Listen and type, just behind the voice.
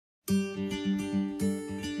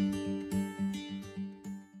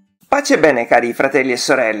Pace e bene cari fratelli e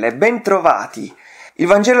sorelle, ben trovati! Il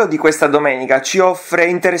Vangelo di questa domenica ci offre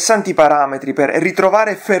interessanti parametri per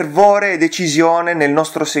ritrovare fervore e decisione nel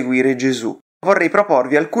nostro seguire Gesù. Vorrei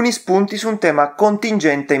proporvi alcuni spunti su un tema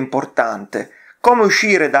contingente e importante: come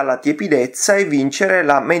uscire dalla tiepidezza e vincere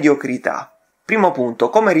la mediocrità. Primo punto,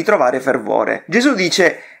 come ritrovare fervore. Gesù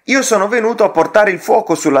dice: io sono venuto a portare il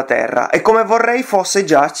fuoco sulla terra e come vorrei fosse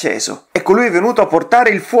già acceso. Ecco, lui è venuto a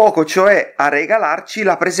portare il fuoco, cioè a regalarci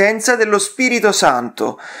la presenza dello Spirito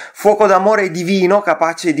Santo, fuoco d'amore divino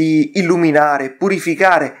capace di illuminare,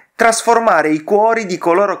 purificare, trasformare i cuori di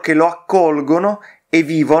coloro che lo accolgono e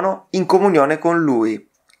vivono in comunione con lui.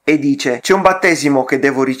 E dice: c'è un battesimo che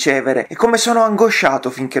devo ricevere e come sono angosciato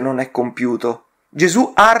finché non è compiuto.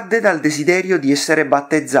 Gesù arde dal desiderio di essere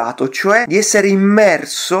battezzato, cioè di essere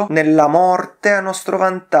immerso nella morte a nostro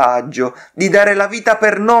vantaggio, di dare la vita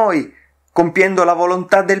per noi, compiendo la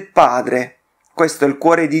volontà del Padre. Questo è il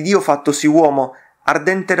cuore di Dio fattosi uomo,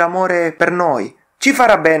 ardente d'amore per noi. Ci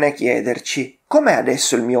farà bene chiederci: com'è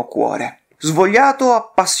adesso il mio cuore? Svogliato o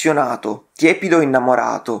appassionato? Tiepido o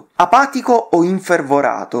innamorato? Apatico o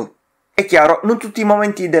infervorato? È chiaro, non tutti i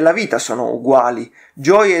momenti della vita sono uguali.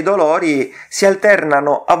 Gioie e dolori si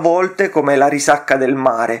alternano a volte come la risacca del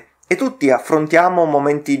mare e tutti affrontiamo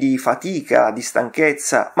momenti di fatica, di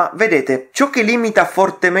stanchezza, ma vedete, ciò che limita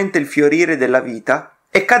fortemente il fiorire della vita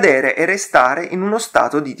è cadere e restare in uno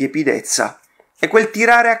stato di tiepidezza. È quel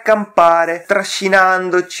tirare a campare,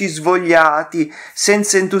 trascinandoci svogliati,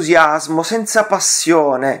 senza entusiasmo, senza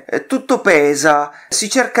passione, tutto pesa, si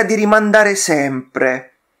cerca di rimandare sempre.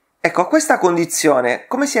 Ecco, a questa condizione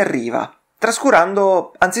come si arriva?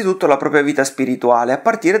 Trascurando anzitutto la propria vita spirituale, a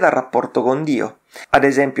partire dal rapporto con Dio. Ad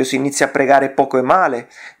esempio, si inizia a pregare poco e male,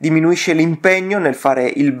 diminuisce l'impegno nel fare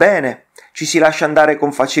il bene, ci si lascia andare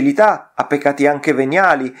con facilità a peccati anche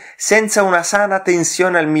veniali, senza una sana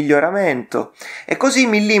tensione al miglioramento, e così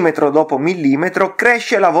millimetro dopo millimetro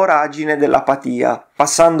cresce la voragine dell'apatia.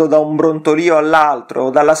 Passando da un brontolio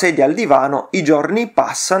all'altro, dalla sedia al divano, i giorni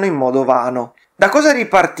passano in modo vano. Da cosa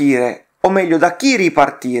ripartire? O meglio, da chi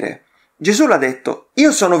ripartire? Gesù l'ha detto: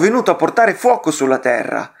 io sono venuto a portare fuoco sulla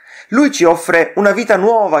terra. Lui ci offre una vita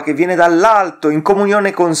nuova che viene dall'alto, in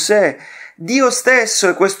comunione con sé. Dio stesso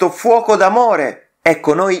è questo fuoco d'amore.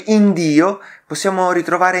 Ecco, noi in Dio possiamo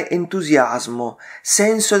ritrovare entusiasmo,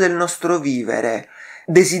 senso del nostro vivere,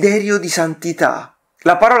 desiderio di santità.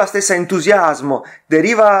 La parola stessa entusiasmo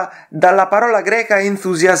deriva dalla parola greca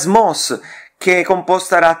enthousiasmos, che è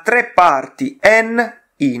composta da tre parti: en,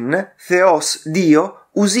 in, theos, Dio,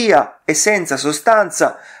 usia, essenza,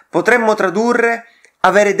 sostanza. Potremmo tradurre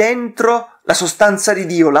avere dentro la sostanza di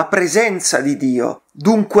Dio, la presenza di Dio.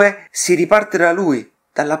 Dunque si riparte da Lui,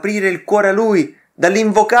 dall'aprire il cuore a Lui,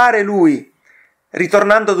 dall'invocare Lui,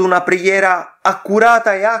 ritornando ad una preghiera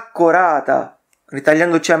accurata e accorata,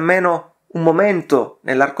 ritagliandoci almeno un momento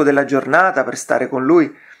nell'arco della giornata per stare con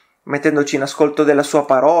Lui, mettendoci in ascolto della sua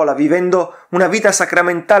parola, vivendo una vita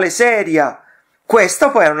sacramentale seria. Questa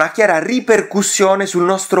poi ha una chiara ripercussione sul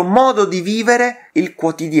nostro modo di vivere il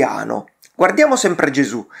quotidiano. Guardiamo sempre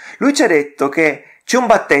Gesù. Lui ci ha detto che c'è un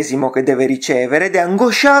battesimo che deve ricevere ed è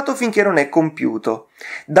angosciato finché non è compiuto.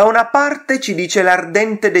 Da una parte ci dice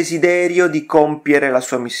l'ardente desiderio di compiere la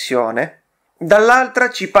sua missione, dall'altra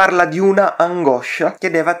ci parla di una angoscia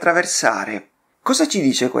che deve attraversare. Cosa ci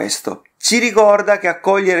dice questo? Ci ricorda che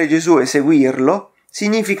accogliere Gesù e seguirlo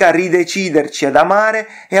significa rideciderci ad amare,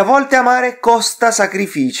 e a volte amare costa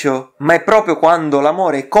sacrificio, ma è proprio quando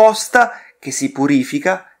l'amore costa che si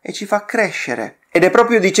purifica e ci fa crescere. Ed è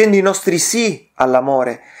proprio dicendo i nostri sì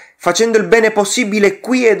all'amore, facendo il bene possibile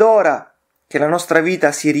qui ed ora, che la nostra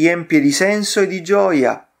vita si riempie di senso e di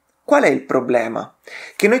gioia. Qual è il problema?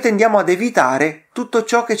 Che noi tendiamo ad evitare tutto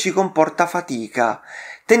ciò che ci comporta fatica.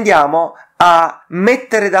 Tendiamo a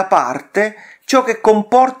mettere da parte ciò che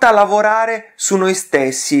comporta lavorare su noi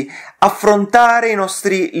stessi, affrontare i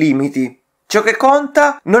nostri limiti. Ciò che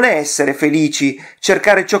conta non è essere felici,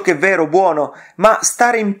 cercare ciò che è vero, buono, ma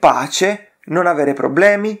stare in pace, non avere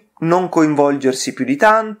problemi, non coinvolgersi più di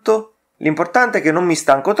tanto. L'importante è che non mi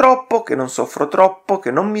stanco troppo, che non soffro troppo,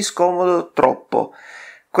 che non mi scomodo troppo.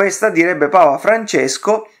 Questa, direbbe Papa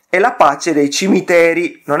Francesco, è la pace dei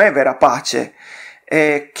cimiteri, non è vera pace.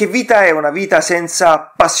 Che vita è una vita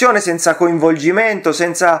senza passione, senza coinvolgimento,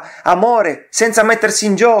 senza amore, senza mettersi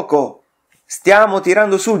in gioco? Stiamo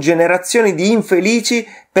tirando su generazioni di infelici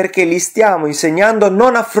perché li stiamo insegnando a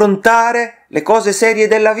non affrontare le cose serie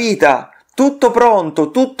della vita. Tutto pronto,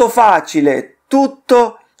 tutto facile,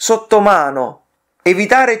 tutto sotto mano.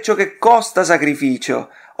 Evitare ciò che costa sacrificio,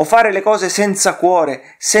 o fare le cose senza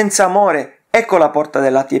cuore, senza amore, Ecco la porta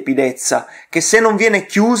della tiepidezza, che se non viene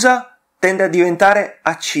chiusa tende a diventare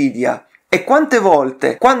accidia. E quante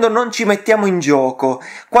volte, quando non ci mettiamo in gioco,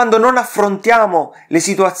 quando non affrontiamo le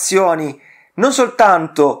situazioni, non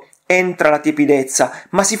soltanto entra la tiepidezza,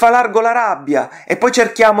 ma si fa largo la rabbia e poi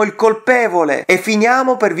cerchiamo il colpevole e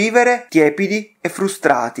finiamo per vivere tiepidi e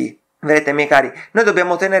frustrati. Vedete, miei cari, noi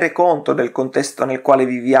dobbiamo tenere conto del contesto nel quale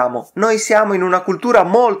viviamo. Noi siamo in una cultura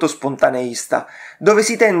molto spontaneista, dove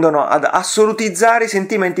si tendono ad assolutizzare i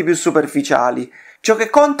sentimenti più superficiali. Ciò che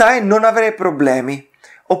conta è non avere problemi,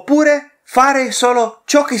 oppure fare solo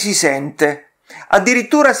ciò che si sente.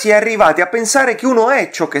 Addirittura si è arrivati a pensare che uno è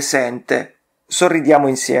ciò che sente. Sorridiamo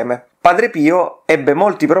insieme. Padre Pio ebbe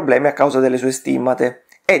molti problemi a causa delle sue stimmate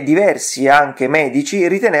e diversi anche medici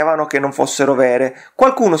ritenevano che non fossero vere.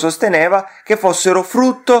 Qualcuno sosteneva che fossero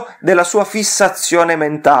frutto della sua fissazione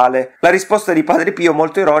mentale. La risposta di Padre Pio,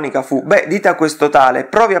 molto ironica, fu: dite a questo tale,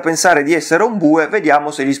 provi a pensare di essere un bue, vediamo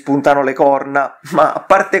se gli spuntano le corna. Ma a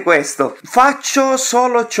parte questo, faccio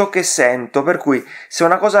solo ciò che sento, per cui se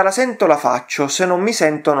una cosa la sento la faccio, se non mi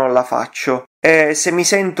sento non la faccio. Se mi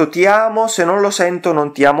sento ti amo, se non lo sento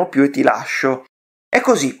non ti amo più e ti lascio. È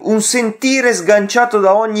così, un sentire sganciato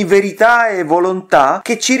da ogni verità e volontà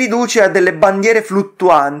che ci riduce a delle bandiere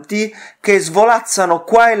fluttuanti che svolazzano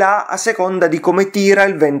qua e là a seconda di come tira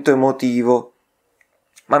il vento emotivo.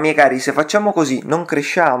 Ma miei cari, se facciamo così non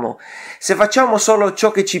cresciamo. Se facciamo solo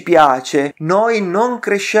ciò che ci piace, noi non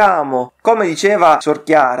cresciamo. Come diceva Sor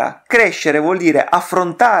Chiara, crescere vuol dire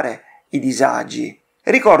affrontare i disagi.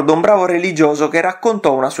 Ricordo un bravo religioso che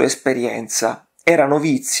raccontò una sua esperienza. Era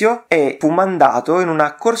novizio e fu mandato in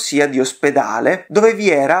una corsia di ospedale dove vi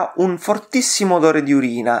era un fortissimo odore di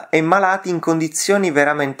urina e malati in condizioni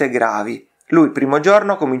veramente gravi. Lui il primo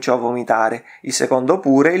giorno cominciò a vomitare, il secondo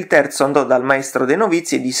pure, il terzo andò dal maestro dei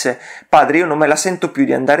novizi e disse: «Padre, io non me la sento più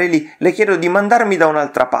di andare lì, le chiedo di mandarmi da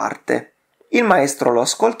un'altra parte». Il maestro lo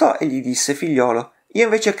ascoltò e gli disse: «Figliolo, io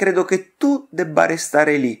invece credo che tu debba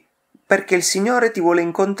restare lì, perché il Signore ti vuole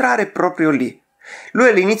incontrare proprio lì». Lui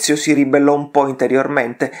all'inizio si ribellò un po'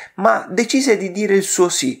 interiormente, ma decise di dire il suo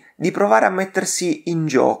sì, di provare a mettersi in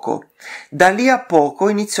gioco. Da lì a poco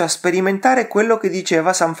iniziò a sperimentare quello che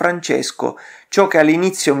diceva San Francesco: ciò che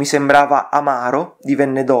all'inizio mi sembrava amaro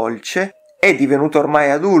divenne dolce, e divenuto ormai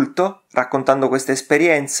adulto, raccontando questa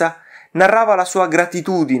esperienza, narrava la sua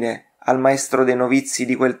gratitudine al maestro dei novizi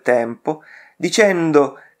di quel tempo,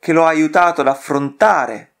 dicendo che lo ha aiutato ad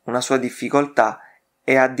affrontare una sua difficoltà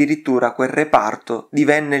e addirittura quel reparto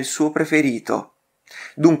divenne il suo preferito.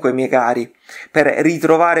 Dunque, miei cari, per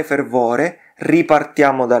ritrovare fervore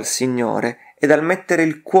ripartiamo dal Signore e dal mettere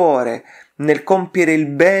il cuore nel compiere il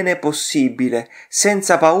bene possibile,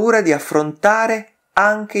 senza paura di affrontare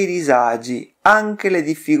anche i disagi, anche le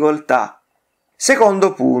difficoltà.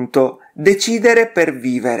 Secondo punto, decidere per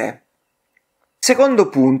vivere. Secondo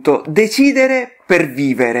punto, decidere per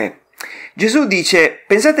vivere. Gesù dice: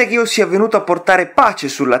 pensate che io sia venuto a portare pace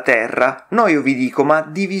sulla terra? No, io vi dico, ma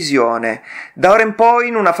divisione. Da ora in poi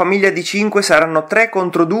in una famiglia di 5 saranno 3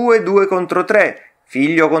 contro 2, 2 contro 3,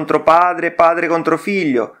 figlio contro padre, padre contro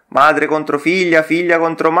figlio, madre contro figlia, figlia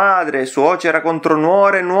contro madre, suocera contro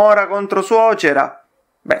nuora, nuora contro suocera.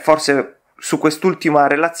 Forse su quest'ultima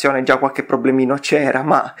relazione già qualche problemino c'era,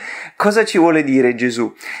 ma cosa ci vuole dire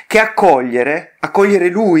Gesù? Che accogliere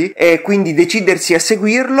Lui e quindi decidersi a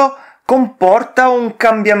seguirlo comporta un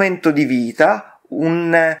cambiamento di vita,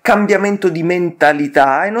 un cambiamento di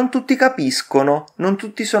mentalità, e non tutti capiscono, non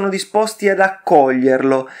tutti sono disposti ad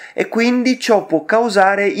accoglierlo, e quindi ciò può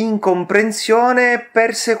causare incomprensione e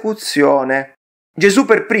persecuzione. Gesù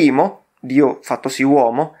per primo, Dio fattosi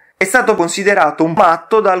uomo, è stato considerato un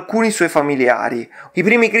matto da alcuni suoi familiari. I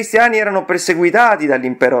primi cristiani erano perseguitati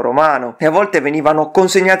dall'impero romano e a volte venivano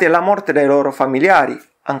consegnati alla morte dai loro familiari.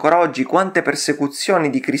 Ancora oggi quante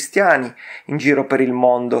persecuzioni di cristiani in giro per il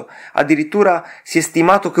mondo. Addirittura si è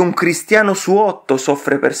stimato che un cristiano su 8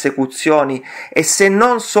 soffre persecuzioni, e se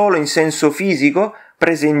non solo in senso fisico,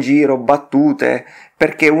 prese in giro, battute,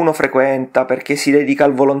 perché uno frequenta, perché si dedica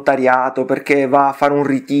al volontariato, perché va a fare un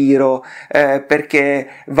ritiro, perché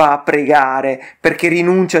va a pregare, perché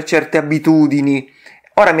rinuncia a certe abitudini.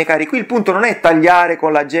 Ora, miei cari, qui il punto non è tagliare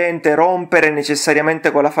con la gente, rompere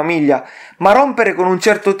necessariamente con la famiglia, ma rompere con un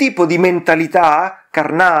certo tipo di mentalità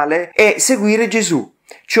carnale e seguire Gesù.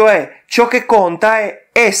 Cioè, ciò che conta è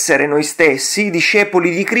essere noi stessi,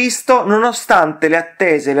 discepoli di Cristo, nonostante le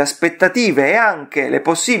attese, le aspettative e anche le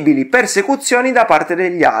possibili persecuzioni da parte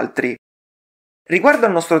degli altri. Riguardo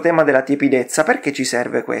al nostro tema della tiepidezza, perché ci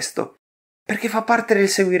serve questo? Perché fa parte del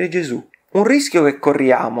seguire Gesù. Un rischio che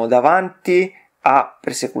corriamo davanti a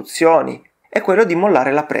persecuzioni è quello di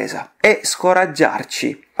mollare la presa e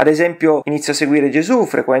scoraggiarci. Ad esempio, inizio a seguire Gesù,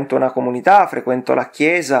 frequento una comunità, frequento la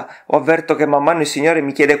chiesa, o avverto che man mano il Signore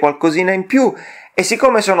mi chiede qualcosina in più e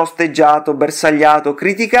siccome sono osteggiato, bersagliato,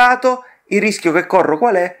 criticato, il rischio che corro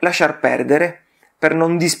qual è? Lasciar perdere, per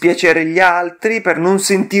non dispiacere gli altri, per non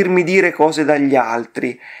sentirmi dire cose dagli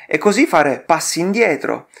altri e così fare passi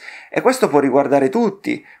indietro. E questo può riguardare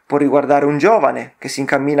tutti, può riguardare un giovane che si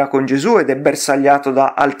incammina con Gesù ed è bersagliato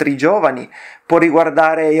da altri giovani, può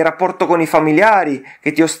riguardare il rapporto con i familiari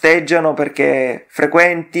che ti osteggiano perché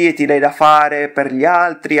frequenti e ti dai da fare per gli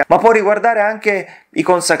altri, ma può riguardare anche i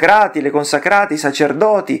consacrati, le consacrate, i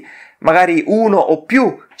sacerdoti, magari uno o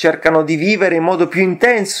più cercano di vivere in modo più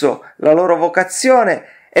intenso la loro vocazione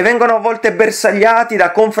e vengono a volte bersagliati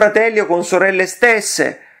da confratelli o consorelle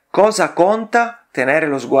stesse. Cosa conta? Tenere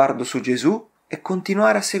lo sguardo su Gesù e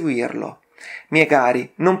continuare a seguirlo. Miei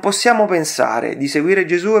cari, non possiamo pensare di seguire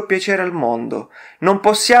Gesù e piacere al mondo. Non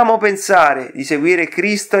possiamo pensare di seguire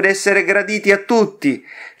Cristo ed essere graditi a tutti.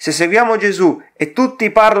 Se seguiamo Gesù e tutti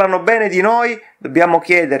parlano bene di noi, dobbiamo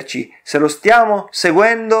chiederci se lo stiamo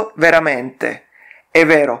seguendo veramente. È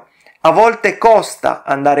vero, a volte costa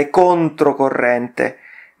andare controcorrente,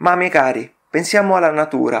 ma miei cari, pensiamo alla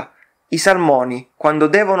natura. I salmoni, quando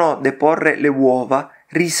devono deporre le uova,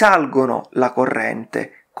 risalgono la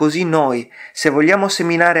corrente. Così noi, se vogliamo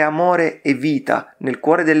seminare amore e vita nel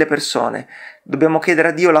cuore delle persone, dobbiamo chiedere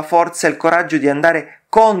a Dio la forza e il coraggio di andare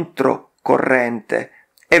contro corrente.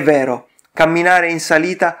 È vero, camminare in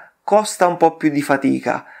salita costa un po' più di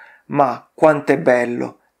fatica, ma quanto è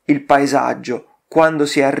bello il paesaggio quando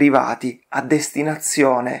si è arrivati a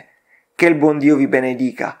destinazione. Che il buon Dio vi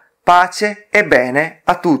benedica. Pace e bene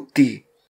a tutti!